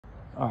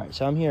All right,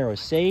 so I'm here with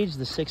Sage,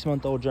 the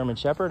 6-month-old German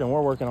Shepherd, and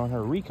we're working on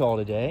her recall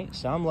today.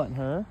 So I'm letting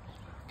her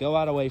go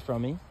out away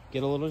from me,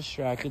 get a little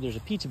distracted. There's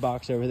a pizza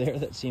box over there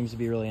that seems to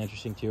be really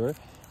interesting to her.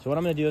 So what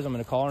I'm gonna do is I'm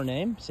gonna call her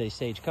name, say,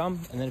 Sage, come,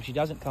 and then if she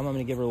doesn't come, I'm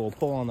gonna give her a little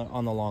pull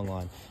on the long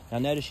line. Now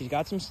notice she's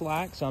got some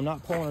slack, so I'm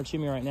not pulling her to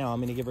me right now.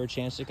 I'm gonna give her a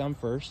chance to come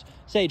first.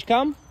 Sage,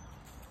 come.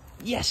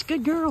 Yes,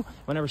 good girl.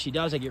 Whenever she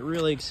does, I get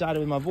really excited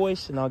with my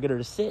voice, and I'll get her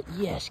to sit.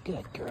 Yes,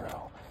 good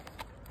girl.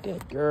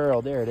 Good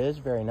girl. There it is.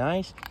 Very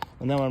nice.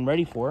 And then when I'm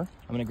ready for her,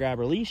 I'm going to grab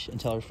her leash and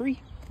tell her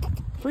free.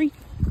 Free.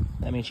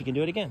 That means she can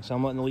do it again. So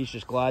I'm letting the leash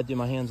just glide through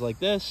my hands like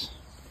this,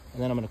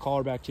 and then I'm going to call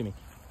her back to me.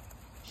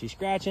 She's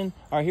scratching.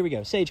 All right, here we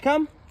go. Sage,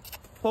 come.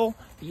 Pull.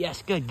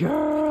 Yes, good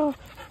girl.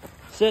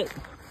 Sit.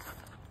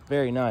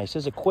 Very nice.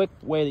 This is a quick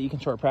way that you can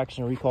start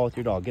practicing a recall with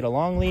your dog. Get a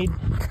long lead,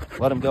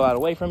 let him go out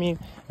away from you,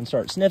 and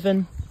start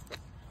sniffing.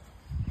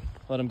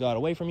 Let him go out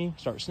away from you,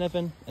 start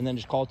sniffing, and then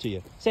just call to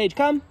you. Sage,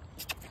 come.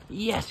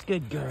 Yes,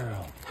 good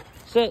girl.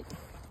 Sit.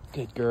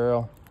 Good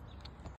girl.